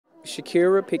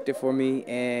Shakira picked it for me,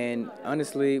 and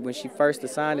honestly, when she first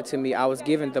assigned it to me, I was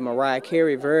given the Mariah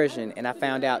Carey version, and I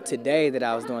found out today that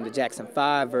I was doing the Jackson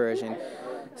 5 version.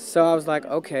 So I was like,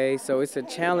 okay, so it's a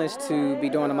challenge to be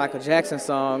doing a Michael Jackson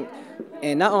song,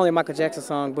 and not only a Michael Jackson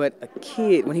song, but a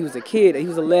kid. When he was a kid, he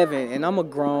was 11, and I'm a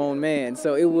grown man.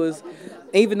 So it was,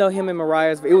 even though him and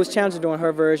Mariah's, it was challenging doing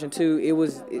her version too. It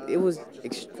was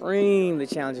extremely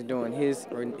challenging doing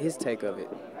his take of it.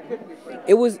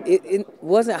 It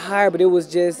wasn't higher, but it was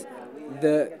just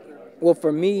the well,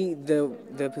 for me,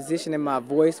 the position in my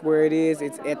voice where it is,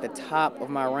 it's at the top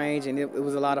of my range, and it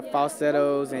was a lot of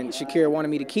falsettos, and Shakira wanted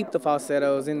me to keep the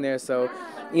falsettos in there, so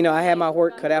I had my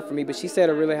work cut out for me, but she set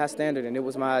a really high standard, and it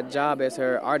was my job as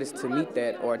her artist to meet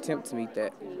that or attempt to meet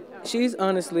that. She's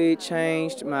honestly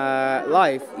changed my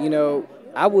life.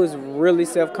 I was really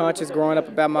self-conscious growing up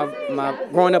about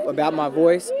my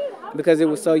voice because it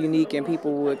was so unique and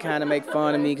people would kind of make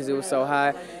fun of me because it was so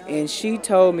high. And she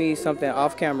told me something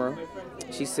off camera.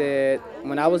 She said,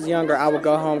 when I was younger, I would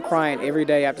go home crying every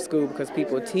day after school because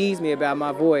people would tease me about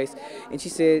my voice. And she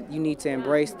said, you need to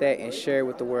embrace that and share it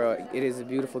with the world. It is a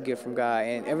beautiful gift from God.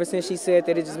 And ever since she said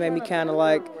that, it just made me kind of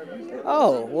like,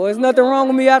 oh, well, there's nothing wrong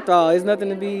with me after all. There's nothing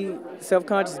to be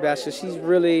self-conscious about. So she's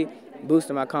really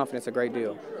boosted my confidence a great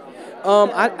deal.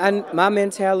 My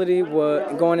mentality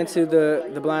was going into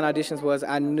the blind auditions was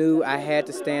I knew I had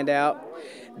to stand out,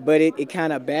 but it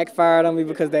kind of backfired on me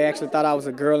because they actually thought I was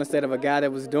a girl instead of a guy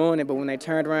that was doing it. But when they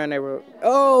turned around, they were,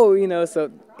 oh. So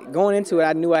going into it,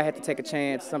 I knew I had to take a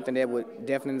chance, something that would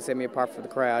definitely set me apart for the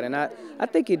crowd, and I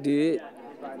think it did.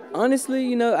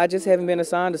 Honestly, I just haven't been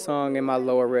assigned a song in my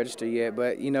lower register yet,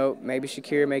 but, maybe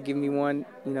Shakira may give me one,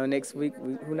 next week.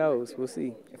 Who knows? We'll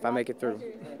see if I make it through.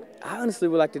 I honestly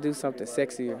would like to do something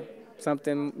sexier,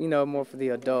 something, more for the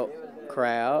adult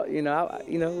crowd.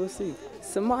 We'll see.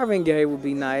 Some Marvin Gaye would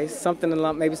be nice, something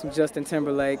along, maybe some Justin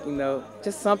Timberlake,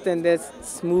 just something that's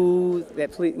smooth,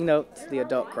 that, to the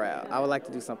adult crowd. I would like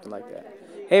to do something like that.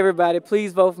 Hey, everybody,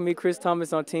 please vote for me, Kris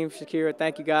Thomas on Team Shakira.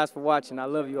 Thank you guys for watching. I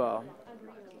love you all.